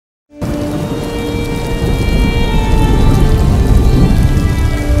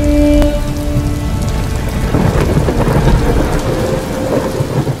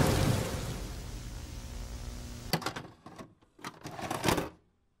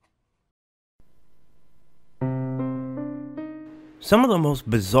Some of the most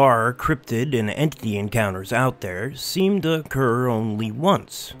bizarre cryptid and entity encounters out there seem to occur only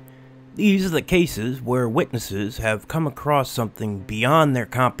once. These are the cases where witnesses have come across something beyond their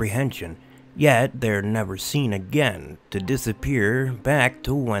comprehension, yet they're never seen again, to disappear back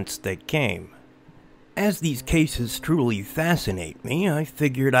to whence they came. As these cases truly fascinate me, I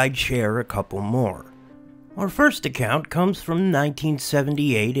figured I'd share a couple more. Our first account comes from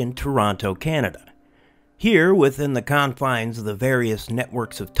 1978 in Toronto, Canada. Here, within the confines of the various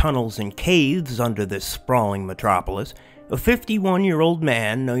networks of tunnels and caves under this sprawling metropolis, a 51-year-old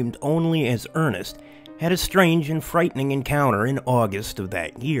man named only as Ernest had a strange and frightening encounter in August of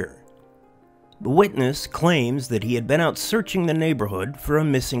that year. The witness claims that he had been out searching the neighborhood for a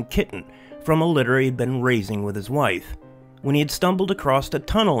missing kitten from a litter he had been raising with his wife, when he had stumbled across a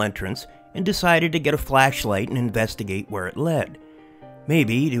tunnel entrance and decided to get a flashlight and investigate where it led.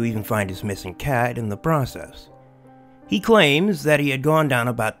 Maybe to even find his missing cat in the process. He claims that he had gone down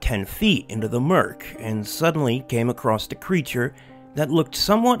about 10 feet into the murk and suddenly came across a creature that looked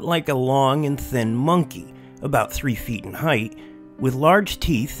somewhat like a long and thin monkey, about 3 feet in height, with large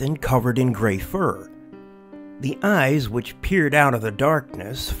teeth and covered in gray fur. The eyes, which peered out of the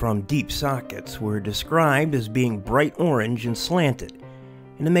darkness from deep sockets, were described as being bright orange and slanted.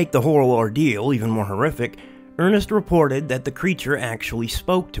 And to make the whole ordeal even more horrific, Ernest reported that the creature actually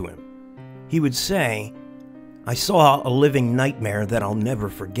spoke to him. He would say, "I saw a living nightmare that I'll never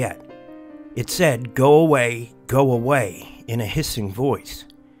forget. It said, 'Go away, go away,' in a hissing voice.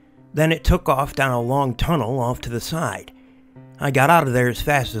 Then it took off down a long tunnel off to the side. I got out of there as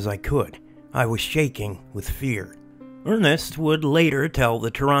fast as I could. I was shaking with fear." Ernest would later tell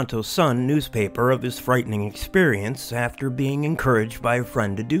the Toronto Sun newspaper of his frightening experience after being encouraged by a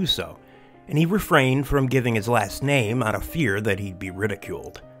friend to do so, and he refrained from giving his last name out of fear that he'd be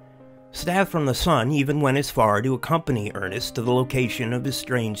ridiculed. Staff from the Sun even went as far to accompany Ernest to the location of his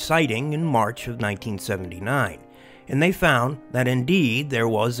strange sighting in March of 1979, and they found that indeed there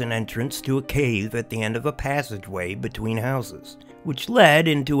was an entrance to a cave at the end of a passageway between houses, which led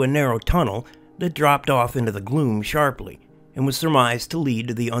into a narrow tunnel that dropped off into the gloom sharply, and was surmised to lead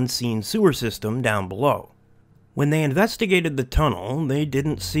to the unseen sewer system down below. When they investigated the tunnel, they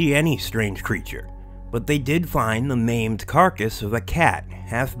didn't see any strange creature, but they did find the maimed carcass of a cat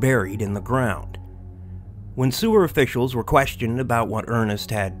half buried in the ground. When sewer officials were questioned about what Ernest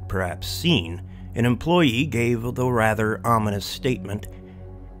had perhaps seen, an employee gave the rather ominous statement,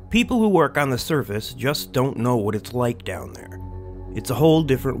 "People who work on the surface just don't know what it's like down there. It's a whole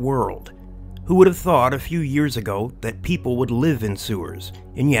different world. Who would have thought a few years ago that people would live in sewers,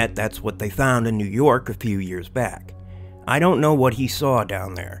 and yet that's what they found in New York a few years back. I don't know what he saw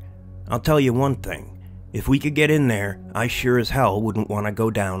down there. I'll tell you one thing, if we could get in there, I sure as hell wouldn't want to go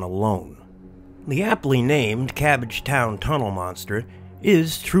down alone." The aptly named Cabbagetown Tunnel Monster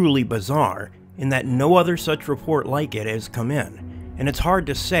is truly bizarre in that no other such report like it has come in, and it's hard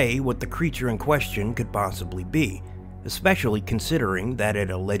to say what the creature in question could possibly be, especially considering that it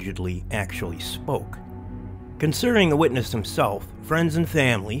allegedly actually spoke. Concerning the witness himself, friends and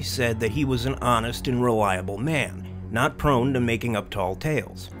family said that he was an honest and reliable man, not prone to making up tall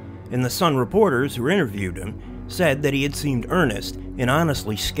tales, and the Sun reporters who interviewed him said that he had seemed earnest and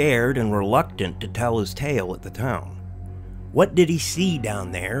honestly scared and reluctant to tell his tale at the town. What did he see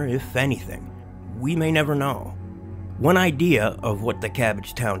down there, if anything? We may never know. One idea of what the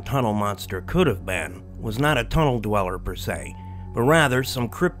Cabbagetown Tunnel Monster could have been was not a tunnel dweller per se, but rather some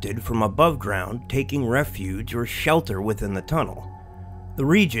cryptid from above ground taking refuge or shelter within the tunnel. The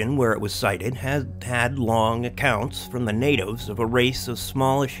region where it was sighted had had long accounts from the natives of a race of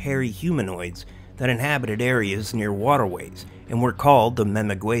smallish hairy humanoids that inhabited areas near waterways and were called the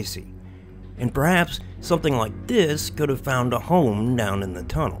Memegwesi. And perhaps something like this could have found a home down in the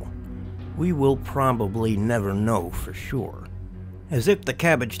tunnel. We will probably never know for sure. As if the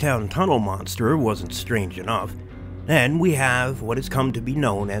Cabbagetown Tunnel Monster wasn't strange enough, then we have what has come to be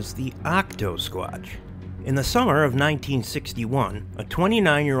known as the Octosquatch. In the summer of 1961, a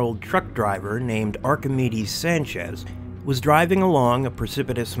 29-year-old truck driver named Archimedes Sanchez was driving along a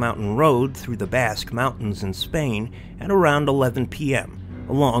precipitous mountain road through the Basque Mountains in Spain at around 11 p.m.,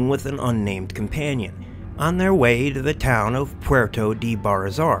 along with an unnamed companion, on their way to the town of Puerto de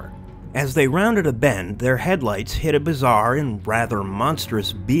Barazar. As they rounded a bend, their headlights hit a bizarre and rather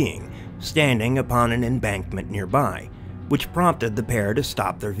monstrous being standing upon an embankment nearby, which prompted the pair to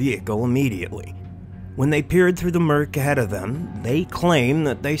stop their vehicle immediately. When they peered through the murk ahead of them, they claimed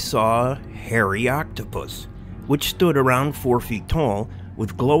that they saw a hairy octopus, which stood around 4 feet tall,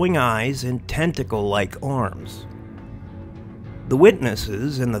 with glowing eyes and tentacle-like arms. The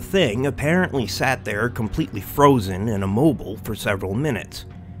witnesses and the thing apparently sat there completely frozen and immobile for several minutes,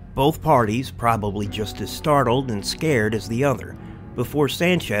 both parties probably just as startled and scared as the other, before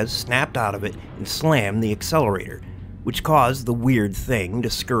Sanchez snapped out of it and slammed the accelerator, which caused the weird thing to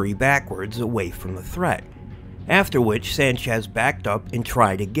scurry backwards away from the threat, after which Sanchez backed up and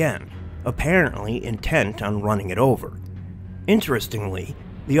tried again, apparently intent on running it over. Interestingly,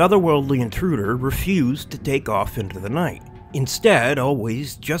 the otherworldly intruder refused to take off into the night, instead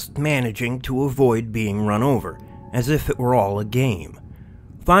always just managing to avoid being run over, as if it were all a game.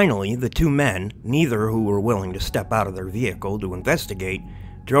 Finally, the two men, neither who were willing to step out of their vehicle to investigate,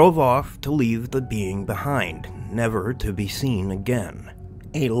 drove off to leave the being behind, never to be seen again.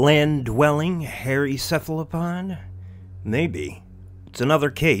 A land-dwelling hairy cephalopod? Maybe. It's another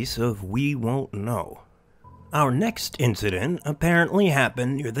case of we won't know. Our next incident apparently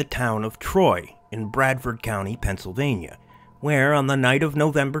happened near the town of Troy in Bradford County, Pennsylvania, where on the night of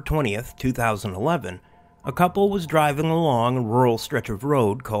November 20th, 2011, a couple was driving along a rural stretch of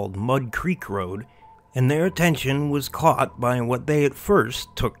road called Mud Creek Road, and their attention was caught by what they at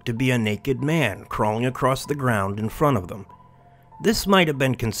first took to be a naked man crawling across the ground in front of them. This might have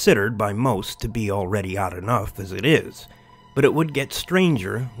been considered by most to be already odd enough as it is, but it would get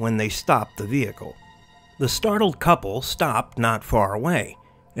stranger when they stopped the vehicle. The startled couple stopped not far away,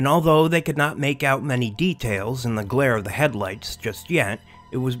 and although they could not make out many details in the glare of the headlights just yet,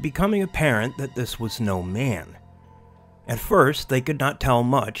 it was becoming apparent that this was no man. At first, they could not tell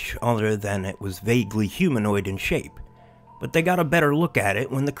much other than it was vaguely humanoid in shape, but they got a better look at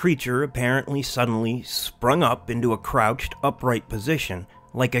it when the creature apparently suddenly sprung up into a crouched, upright position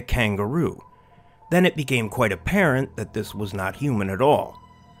like a kangaroo. Then it became quite apparent that this was not human at all.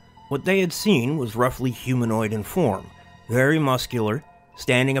 What they had seen was roughly humanoid in form, very muscular,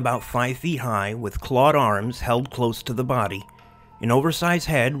 standing about 5 feet high with clawed arms held close to the body, an oversized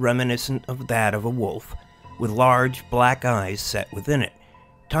head reminiscent of that of a wolf, with large black eyes set within it,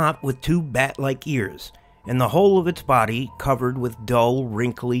 topped with 2 bat-like ears, and the whole of its body covered with dull,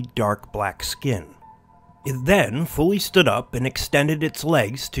 wrinkly, dark black skin. It then fully stood up and extended its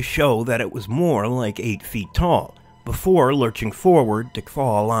legs to show that it was more like 8 feet tall, before lurching forward to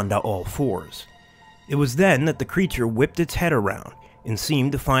fall onto all fours. It was then that the creature whipped its head around, and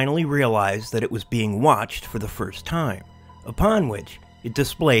seemed to finally realize that it was being watched for the first time, upon which it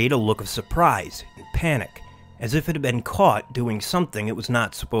displayed a look of surprise and panic, as if it had been caught doing something it was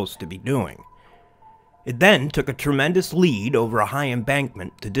not supposed to be doing. It then took a tremendous lead over a high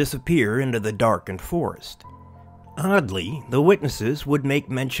embankment to disappear into the darkened forest. Oddly, the witnesses would make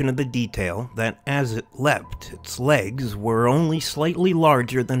mention of the detail that as it leapt, its legs were only slightly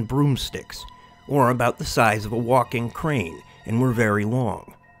larger than broomsticks, or about the size of a walking crane, and were very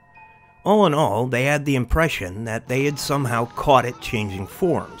long. All in all, they had the impression that they had somehow caught it changing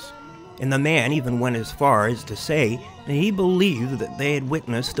forms, and the man even went as far as to say that he believed that they had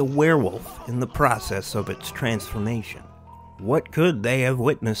witnessed a werewolf in the process of its transformation. What could they have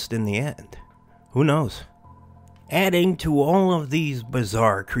witnessed in the end? Who knows? Adding to all of these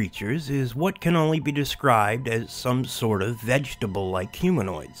bizarre creatures is what can only be described as some sort of vegetable-like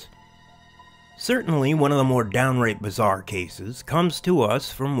humanoids. Certainly one of the more downright bizarre cases comes to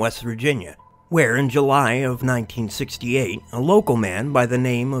us from West Virginia, where in July of 1968, a local man by the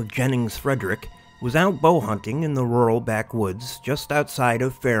name of Jennings Frederick was out bow hunting in the rural backwoods just outside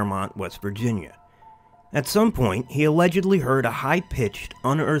of Fairmont, West Virginia. At some point, he allegedly heard a high-pitched,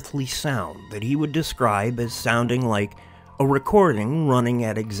 unearthly sound that he would describe as sounding like a recording running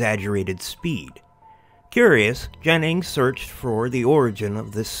at exaggerated speed. Curious, Jennings searched for the origin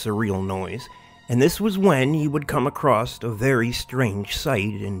of this surreal noise, and this was when he would come across a very strange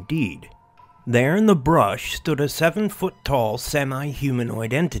sight indeed. There in the brush stood a 7-foot-tall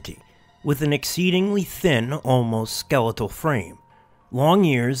semi-humanoid entity, with an exceedingly thin, almost skeletal frame, long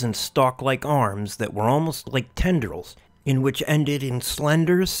ears and stalk-like arms that were almost like tendrils, in which ended in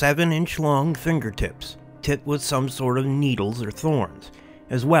slender 7-inch-long fingertips, tipped with some sort of needles or thorns,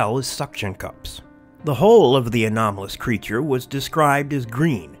 as well as suction cups. The whole of the anomalous creature was described as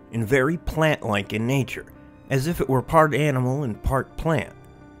green and very plant-like in nature, as if it were part animal and part plant.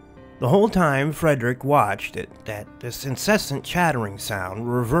 The whole time Frederick watched it, this incessant chattering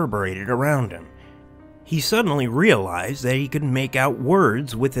sound reverberated around him. He suddenly realized that he could make out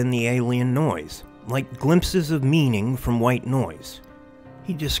words within the alien noise, like glimpses of meaning from white noise.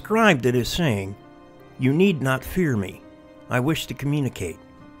 He described it as saying, "You need not fear me. I wish to communicate.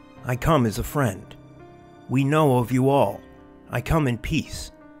 I come as a friend. We know of you all. I come in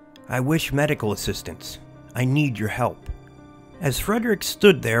peace. I wish medical assistance. I need your help." As Frederick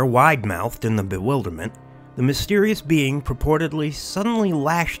stood there wide-mouthed in the bewilderment, The mysterious being purportedly suddenly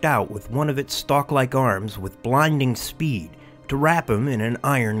lashed out with one of its stalk-like arms with blinding speed to wrap him in an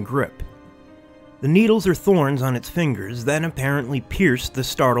iron grip. The needles or thorns on its fingers then apparently pierced the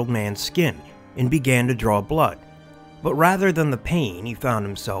startled man's skin and began to draw blood. But rather than the pain, he found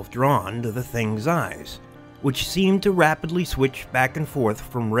himself drawn to the thing's eyes, which seemed to rapidly switch back and forth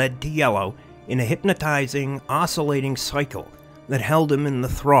from red to yellow in a hypnotizing, oscillating cycle that held him in the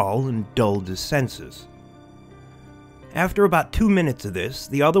thrall and dulled his senses. After about 2 minutes of this,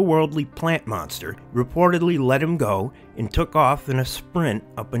 the otherworldly plant monster reportedly let him go and took off in a sprint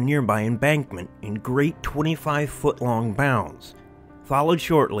up a nearby embankment in great 25-foot-long bounds, followed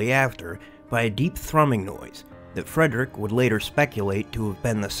shortly after by a deep thrumming noise that Frederick would later speculate to have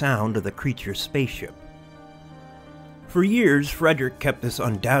been the sound of the creature's spaceship. For years, Frederick kept this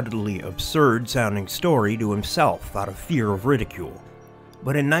undoubtedly absurd-sounding story to himself out of fear of ridicule.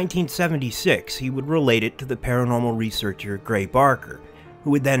 But in 1976, he would relate it to the paranormal researcher Gray Barker,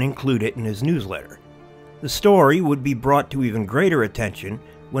 who would then include it in his newsletter. The story would be brought to even greater attention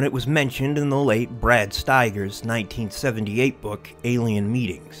when it was mentioned in the late Brad Steiger's 1978 book, Alien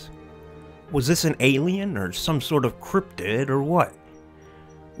Meetings. Was this an alien, or some sort of cryptid, or what?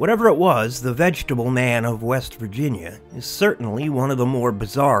 Whatever it was, the Vegetable Man of West Virginia is certainly one of the more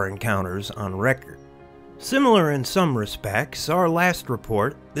bizarre encounters on record. Similar in some respects, our last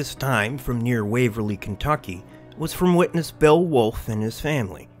report, this time from near Waverly, Kentucky, was from witness Bill Wolfe and his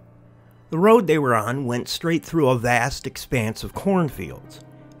family. The road they were on went straight through a vast expanse of cornfields,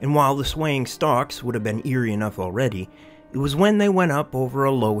 and while the swaying stalks would have been eerie enough already, it was when they went up over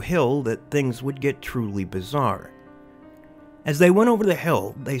a low hill that things would get truly bizarre. As they went over the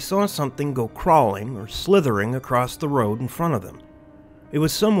hill, they saw something go crawling or slithering across the road in front of them. It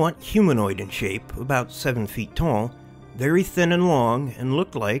was somewhat humanoid in shape, about 7 feet tall, very thin and long, and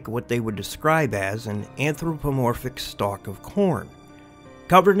looked like what they would describe as an anthropomorphic stalk of corn,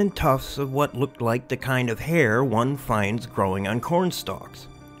 covered in tufts of what looked like the kind of hair one finds growing on corn stalks.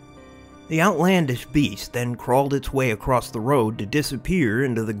 The outlandish beast then crawled its way across the road to disappear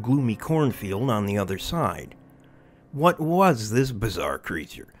into the gloomy cornfield on the other side. What was this bizarre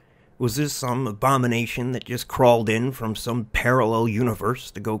creature? Was this some abomination that just crawled in from some parallel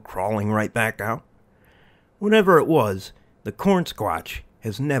universe to go crawling right back out? Whatever it was, the corn squatch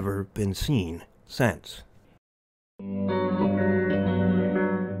has never been seen since.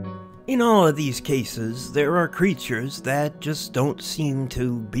 In all of these cases, there are creatures that just don't seem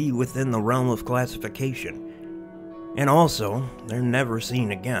to be within the realm of classification. And also, they're never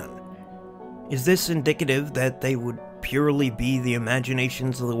seen again. Is this indicative that they would purely be the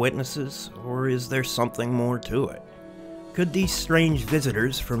imaginations of the witnesses, or is there something more to it? Could these strange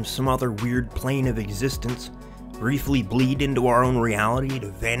visitors from some other weird plane of existence briefly bleed into our own reality to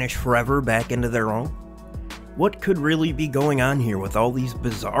vanish forever back into their own? What could really be going on here with all these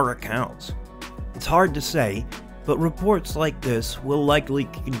bizarre accounts? It's hard to say, but reports like this will likely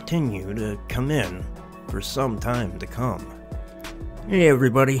continue to come in for some time to come. Hey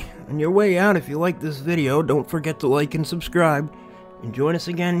everybody, on your way out, if you like this video, don't forget to like and subscribe, and join us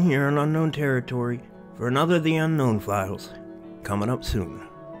again here on Unknown Territory for another The Unknown Files, coming up soon.